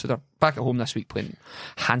from home. So they're back at home this week playing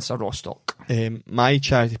Hansa Rostock. My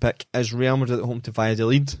charity pick is Real Madrid at home to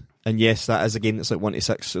Valladolid. And yes, that is a game that's like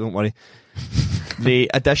 1-6, so don't worry.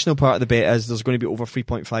 The additional part of the bet is there's going to be over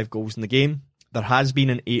 3.5 goals in the game. There has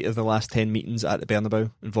been in 8 of the last 10 meetings at the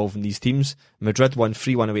Bernabeu involving these teams. Madrid won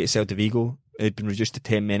 3-1 away to Celta Vigo. It had been reduced to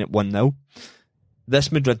 10 men at 1-0.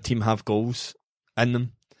 This Madrid team have goals in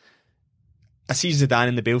them. I see Zidane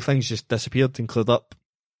and the Bale things just disappeared and cleared up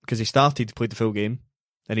because he started to play the full game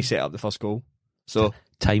and he set up the first goal. So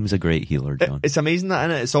Time's a great healer, John. It's amazing that,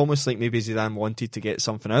 innit? It's almost like maybe Zidane wanted to get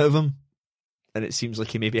something out of him, and it seems like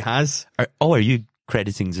he maybe has. Are you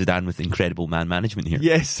crediting Zidane with incredible man management here?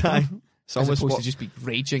 Yes, I. It's As almost opposed to just be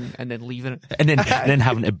raging and then leaving it. And then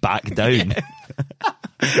having to back down.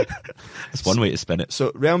 That's one way to spin it.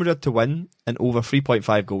 So Real Madrid to win and over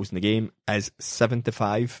 3.5 goals in the game is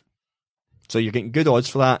 7-5. So you're getting good odds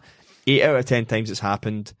for that. 8 out of 10 times it's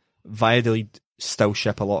happened. Valladolid still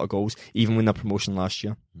ship a lot of goals, even when they're promotion last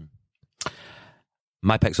year.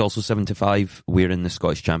 My pick's also 7-5. We're in the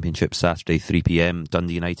Scottish Championship Saturday, 3 p.m.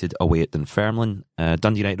 Dundee United away at Dunfermline.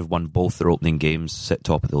 Dundee United have won both their opening games, sit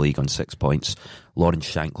top of the league on 6 points.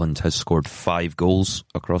 Lawrence Shankland has scored 5 goals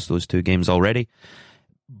across those 2 games already.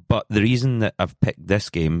 But the reason that I've picked this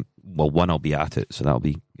game, well, one, I'll be at it, so that'll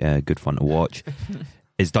be good fun to watch,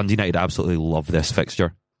 is Dundee United absolutely love this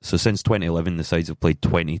fixture. So since 2011, the sides have played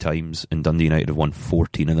 20 times, and Dundee United have won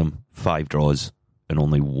 14 of them, 5 draws, and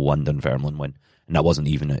only 1 Dunfermline win. And that wasn't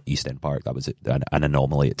even at East End Park. That was an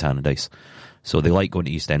anomaly at Tannadice. So they like going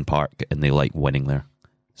to East End Park and they like winning there.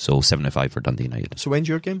 So 7-5 for Dundee United. So when's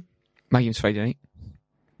your game? My game's Friday night.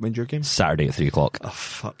 When's your game? Saturday at 3 o'clock. Oh,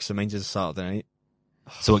 fuck. So mine's is Saturday night.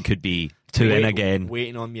 So it could be 2 in again.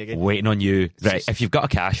 Waiting on me again. Waiting on you. Right. If you've got a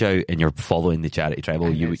cash out and you're following the charity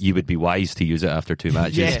treble, you would be wise to use it after 2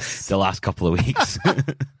 matches. Yes. The last couple of weeks.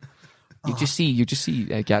 You just see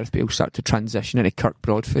Gareth Bale start to transition into Kirk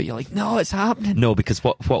Broadfoot. You're like, no, it's happening. No, because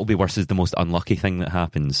what will be worse is the most unlucky thing that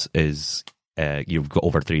happens is you've got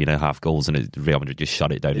over 3.5 goals and Real Madrid just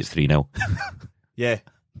shut it down. It's 3-0. Yeah.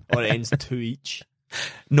 Or it ends 2 each.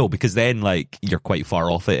 No, because then you're quite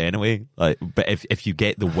far off it anyway. But if you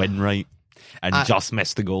get the win right and just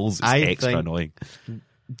miss the goals, it's extra annoying.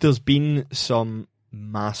 There's been some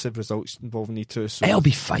massive results involving the two. So it'll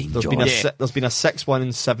be fine, there's John. There's been a 6-1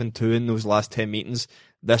 and 7-2 in those last 10 meetings.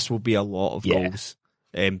 This will be a lot of goals.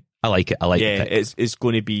 I like it. I like it. It's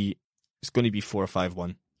going to be 4 or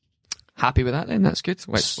 5-1. Happy with that then? That's good.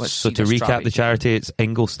 Let's so to recap the charity, it's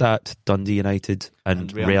Ingolstadt, Dundee United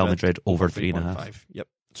and Real Madrid over 3.5. Yep.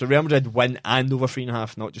 So Real Madrid win and over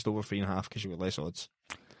 3.5, not just over 3.5 because you got less odds.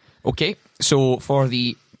 Okay, so for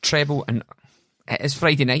the treble, and it is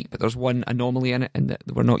Friday night, but there's one anomaly in it, in that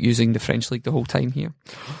we're not using the French league the whole time here.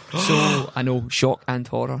 So I know, shock and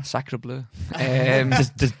horror, sacre bleu.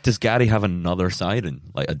 Does Gary have another siren,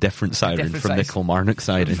 like a different siren from the Kilmarnock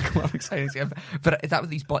siren? But is that what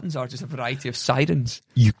these buttons are? Just a variety of sirens.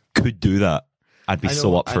 You could do that. I'd be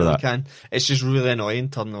so up for that. Can. It's just really annoying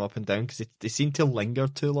turning them up and down because they seem to linger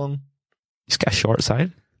too long. Just get a short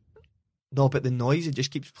siren. No, but the noise, it just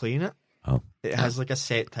keeps playing it. Oh. It has like a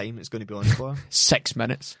set time it's going to be on for. 6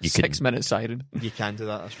 minutes. 6 minute siren. You can do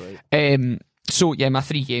that, that's right. So yeah, my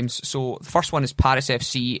 3 games. So the first one is Paris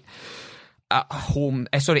FC at home.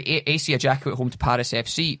 AC Ajaccio at home to Paris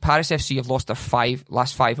FC. Paris FC have lost their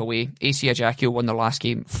last 5 away. AC Ajaccio won their last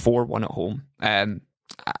game 4-1 at home.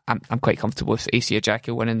 I'm quite comfortable with AC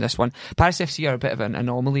Ajaccio winning this one. Paris FC are a bit of an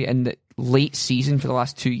anomaly in the late season for the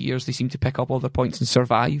last 2 years. They seem to pick up all their points and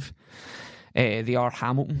survive. They are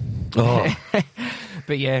Hamilton. Oh.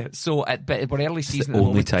 But yeah, so but early season. It's the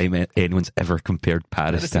only time anyone's ever compared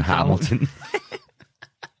Paris to Hamilton.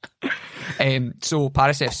 So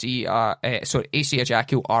Paris FC AC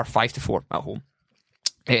Ajaccio are 5-4 at home.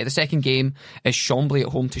 The second game is Chambly at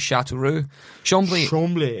home to Châteauroux.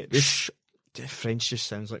 Chambly. The French just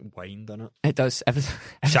sounds like wine, doesn't it? It does.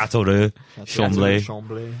 Châteauroux,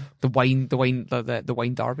 Chambly. The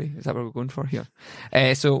wine derby. Is that what we're going for here?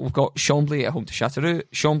 So we've got Chambly at home to Châteauroux.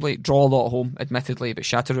 Chambly draw a lot at home, admittedly, but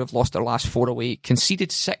Châteauroux have lost their last 4 away.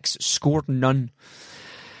 Conceded 6, scored none.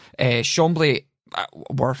 Chambly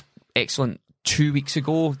were excellent 2 weeks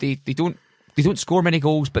ago. They don't score many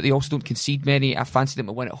goals, but they also don't concede many. I fancy them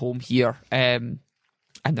to win at home here, and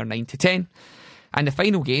they're 9-10. And the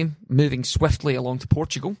final game, moving swiftly along to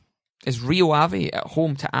Portugal, is Rio Ave at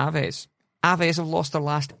home to Aves. Aves have lost their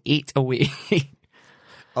last 8 away.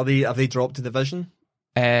 Have they dropped a division?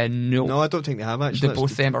 No. No, I don't think they have actually.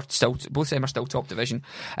 Both of them are still top division.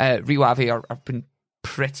 Rio Ave are been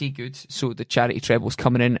pretty good. So the charity treble's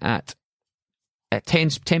coming in at a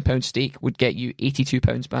 £10 stake would get you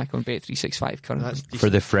 £82 back on Bet365 currently. For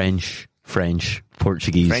the French,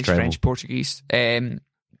 Portuguese treble. Portuguese.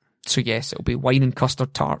 So yes, it'll be wine and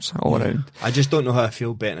custard tarts all around. I just don't know how I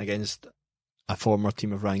feel betting against a former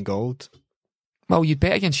team of Ryan Gauld. Well, you'd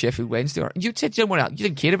bet against Sheffield Wednesday. You said you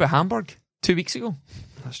didn't care about Hamburg 2 weeks ago.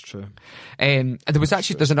 That's true.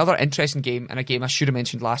 There's another interesting game, and a game I should have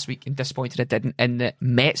mentioned last week and disappointed I didn't, in that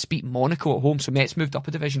Metz beat Monaco at home. So Metz moved up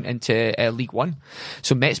a division into League One.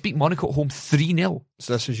 So Metz beat Monaco at home 3-0.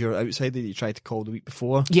 So this was your outsider that you tried to call the week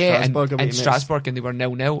before? Yeah, Strasbourg and Strasbourg, and they were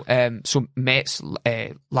 0-0. So Metz,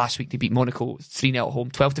 last week, they beat Monaco 3-0 at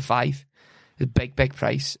home, 12-5. A big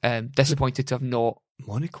price. Disappointed to have not.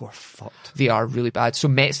 Monaco are fucked. They are really bad. So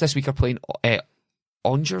Metz this week are playing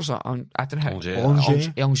Angers, I don't know how.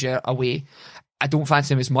 Angers away. I don't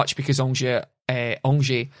fancy them as much because Angers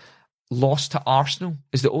lost to Arsenal.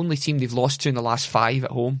 Is the only team they've lost to in the last 5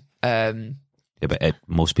 at home. But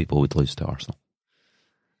most people would lose to Arsenal.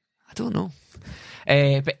 I don't know.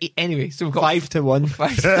 But anyway, so we've got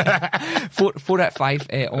 5-1. 4 out of 5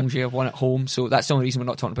 Angers have won at home, so that's the only reason we're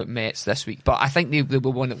not talking about Metz this week. But I think they will be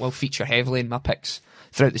one that will feature heavily in my picks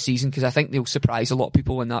throughout the season, because I think they'll surprise a lot of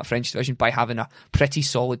people in that French division by having a pretty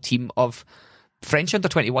solid team of French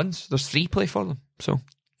under-21s. There's 3 play for them, so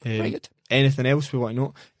very good. Anything else we want to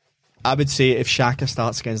know? I would say if Xhaka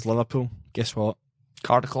starts against Liverpool, guess what?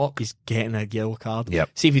 Card o'clock. He's getting a yellow card. Yep.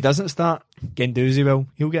 See if he doesn't start, Guendouzi will.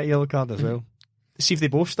 He'll get a yellow card as well. See if they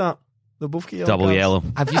both start. They'll both get yellow Double cards. yellow.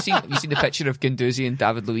 Have you seen the picture of Guendouzi and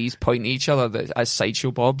David Luiz pointing at each other as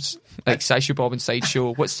Sideshow Bobs? Like Sideshow Bob and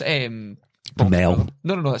Sideshow. What's Mel.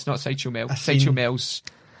 No, that's not Sideshow Mel. Sideshow Mel's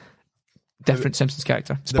different Simpsons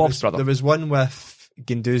character. It's Bob's brother. There was one with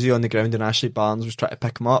Guendouzi on the ground and Ashley Barnes was trying to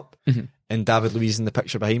pick him up, and David Luiz in the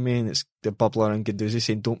picture behind me, and it's the bubbler and Guendouzi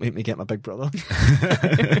saying, "Don't make me get my big brother."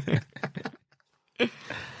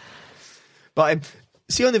 But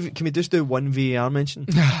see, can we just do one VAR mention?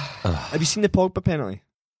 Have you seen the Pogba penalty?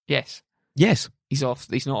 Yes. He's off.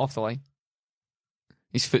 He's not off the line.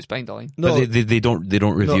 His foot's behind the line. No, but they don't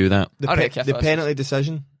review that. The penalty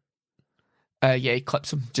decision. Yeah, he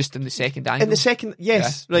clips him just in the second angle. In the second,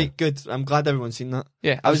 yes, yeah. Right, good. I'm glad everyone's seen that.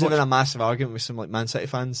 Yeah, I was having a massive argument with some Man City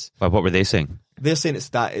fans. But what were they saying? They're saying it's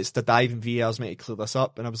the dive and VAR's meant to clear this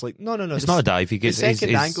up, and I was like, no. It's not a dive. He gets the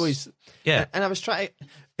second angle. And I was trying.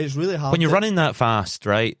 It's really hard when you're running that fast,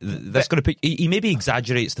 right? That's going to put. He maybe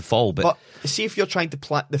exaggerates the fall, but see if you're trying to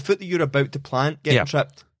plant the foot that you're about to plant getting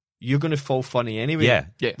tripped. You're going to fall funny anyway.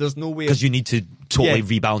 Yeah. There's no way. Because you need to totally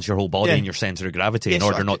rebalance your whole body and your centre of gravity in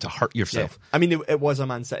order not to hurt yourself. Yeah. I mean, it was a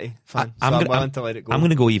Man City fan, I'm willing to let it go. I'm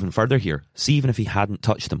going to go even further here. See, even if he hadn't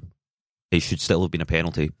touched him, it should still have been a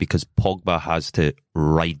penalty because Pogba has to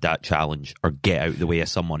ride that challenge or get out of the way of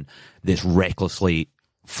someone that's recklessly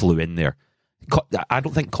flew in there. I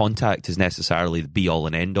don't think contact is necessarily the be-all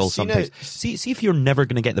and end-all sometimes. See if you're never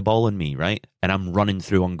going to get the ball on me, right? And I'm running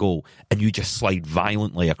through on goal, and you just slide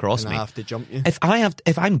violently across me. I have to jump you.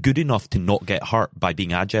 If I'm good enough to not get hurt by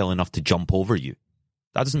being agile enough to jump over you,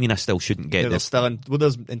 that doesn't mean I still shouldn't get there's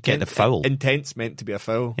get the foul. Intent's meant to be a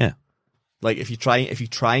foul. Yeah. Like if you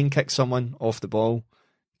try and kick someone off the ball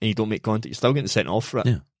and you don't make contact, you're still getting sent off for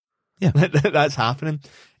it. Yeah. That's happening.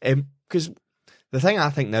 Because the thing I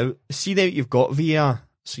think now, see that you've got VAR,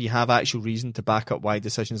 so you have actual reason to back up why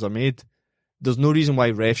decisions are made. There's no reason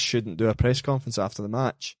why refs shouldn't do a press conference after the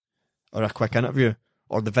match, or a quick interview,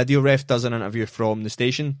 or the video ref does an interview from the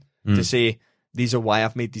station to say, these are why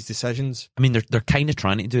I've made these decisions. I mean, they're kind of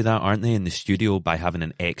trying to do that, aren't they, in the studio by having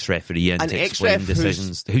an ex-referee in to explain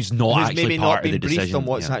decisions who's actually part of the decision. On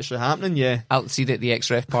what's actually happening, yeah. I'll see that the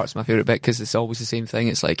ex-ref part's my favourite bit because it's always the same thing.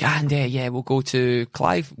 It's like, we'll go to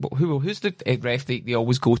Clive. Who's the ref they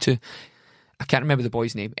always go to? I can't remember the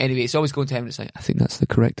boy's name. Anyway, it's always going to him and it's like, I think that's the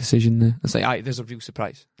correct decision there. It's like, there's a real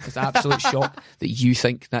surprise. It's an absolute shock that you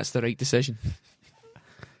think that's the right decision.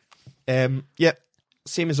 Yep.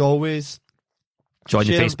 Same as always. Join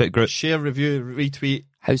the Facebook group. Share, review, retweet.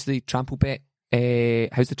 How's the Trample Bet?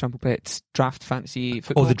 How's the Trample Bet draft fantasy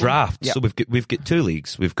football? Oh, the draft. Yep. So we've got 2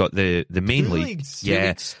 leagues. We've got the main league. Leagues.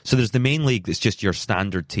 Yeah. So there's the main league that's just your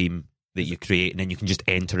standard team that you create, and then you can just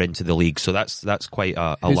enter into the league. So that's quite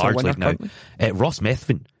a large league now. Ross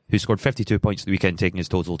Methvin, who scored 52 points the weekend, taking his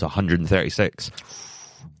total to 136.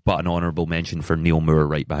 But an honourable mention for Neil Moore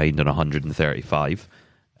right behind on 135.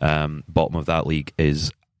 Bottom of that league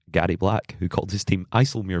is Gary Black, who called his team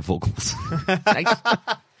Iselmere Vogels. Nice.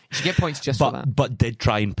 You should get points just for that. But did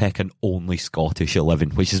try and pick an only Scottish 11,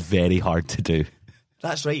 which is very hard to do.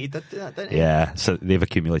 That's right, he did do that, didn't he? Yeah, so they've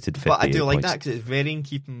accumulated 50 But I do like points. that because it's very in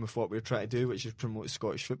keeping with what we're trying to do, which is promote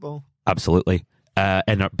Scottish football. Absolutely.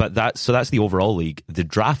 But that's the overall league. The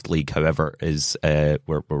draft league, however, is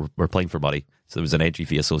we're playing for money. So there was an entry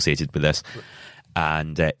fee associated with this.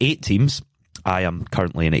 And 8 teams. I am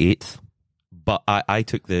currently in 8th. But I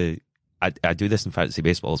took I do this in fantasy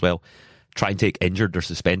baseball as well. Try and take injured or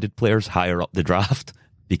suspended players higher up the draft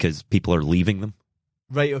because people are leaving them.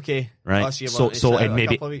 Right, okay. Right. So in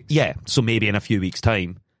maybe so maybe in a few weeks'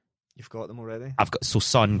 time. You've got them already? So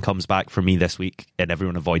Son comes back for me this week, and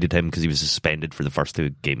everyone avoided him because he was suspended for the first 2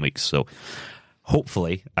 game weeks. So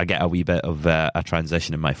hopefully I get a wee bit of a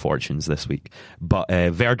transition in my fortunes this week. But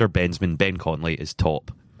Werder Benzman, Ben Conley is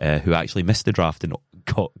top, who actually missed the draft and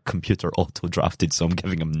got computer auto-drafted, so I'm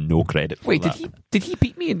giving him no credit for that. Wait, did he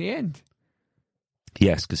beat me in the end?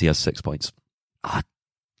 Yes, because he has 6 points.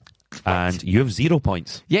 And you have 0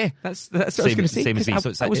 points. Yeah, that's what I was going to say. Same as me.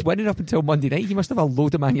 I was winning up until Monday night. He must have a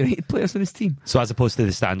load of Man United players on his team. So as opposed to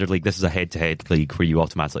the standard league, this is a head-to-head league where you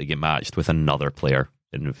automatically get matched with another player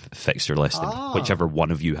in the fixture listing, whichever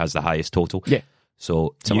one of you has the highest total. Yeah.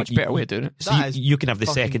 So it's a much better way of doing it. So you can have the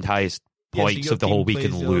second highest points of the whole week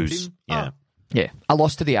and lose. Yeah. Yeah. I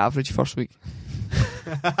lost to the average first week.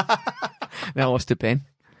 Then I lost to Ben.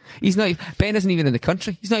 Ben isn't even in the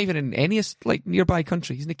country. He's not even in any nearby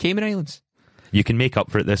country. He's in the Cayman Islands. You can make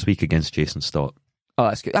up for it this week against Jason Stott. Oh,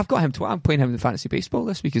 that's good. I've got him. I'm playing him in the fantasy baseball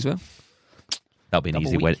this week as well. That'll be an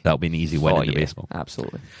easy win. That'll be an easy win in the baseball.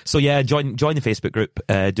 Absolutely. So yeah, join the Facebook group.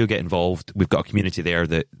 Do get involved. We've got a community there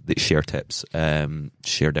that share tips,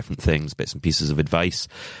 share different things, bits and pieces of advice,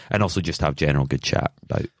 and also just have general good chat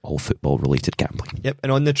about all football related gambling. Yep.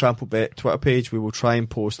 And on the Trample Bet Twitter page, we will try and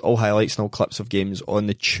post all highlights and all clips of games on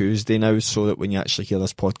the Tuesday now, so that when you actually hear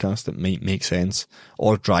this podcast, it might make sense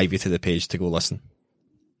or drive you to the page to go listen.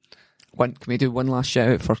 Can we do one last shout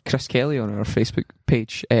out for Chris Kelly on our Facebook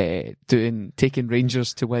page, taking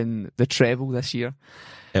Rangers to win the treble this year?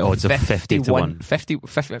 Odds of 50 to 1. 50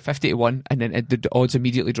 to 1, and then the odds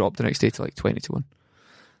immediately dropped the next day to 20 to 1.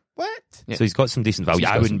 What? Yeah. So he's got some decent value.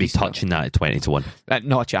 I wouldn't be touching that at 20 to 1.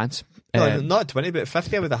 Not a chance. No, not at 20, but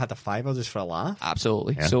 50 I would have had a fiver just for a laugh.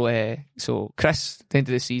 Absolutely. Yeah. So Chris, at the end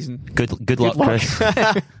of the season. Good luck, Chris.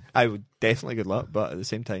 I would definitely good luck, but at the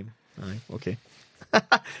same time, okay.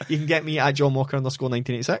 You can get me at John Walker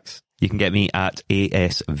 _1986. You can get me at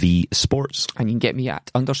ASV Sports. And you can get me at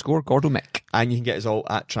 _Gordo Mick. And you can get us all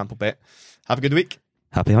at Trample Bet. Have a good week.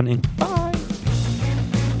 Happy hunting. Bye.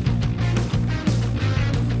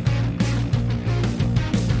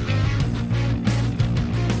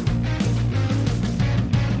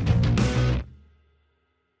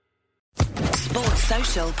 Sports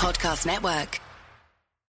Social Podcast Network.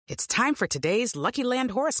 It's time for today's Lucky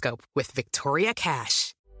Land horoscope with Victoria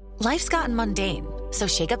Cash. Life's gotten mundane, so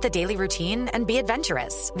shake up the daily routine and be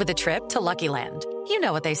adventurous with a trip to Lucky Land. You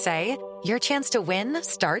know what they say, your chance to win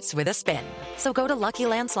starts with a spin. So go to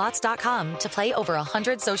LuckyLandSlots.com to play over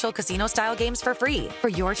 100 social casino-style games for free for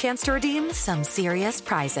your chance to redeem some serious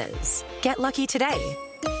prizes. Get lucky today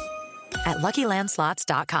at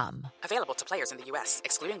LuckyLandSlots.com. Available to players in the U.S.,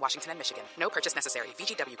 excluding Washington and Michigan. No purchase necessary.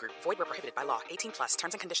 VGW Group. Void where prohibited by law. 18+.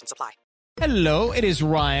 Terms and conditions apply. Hello, it is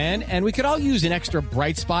Ryan, and we could all use an extra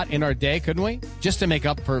bright spot in our day, couldn't we? Just to make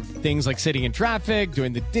up for things like sitting in traffic,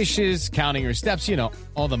 doing the dishes, counting your steps,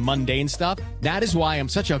 all the mundane stuff. That is why I'm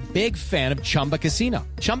such a big fan of Chumba Casino.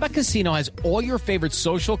 Chumba Casino has all your favorite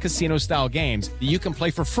social casino-style games that you can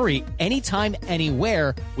play for free anytime,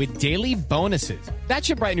 anywhere with daily bonuses. That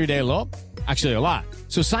should brighten your day a little. Actually, a lot.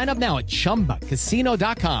 So sign up now at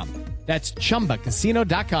ChumbaCasino.com. That's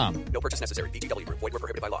ChumbaCasino.com. No purchase necessary. VGW Group. Void where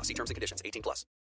prohibited by law. See terms and conditions. 18+.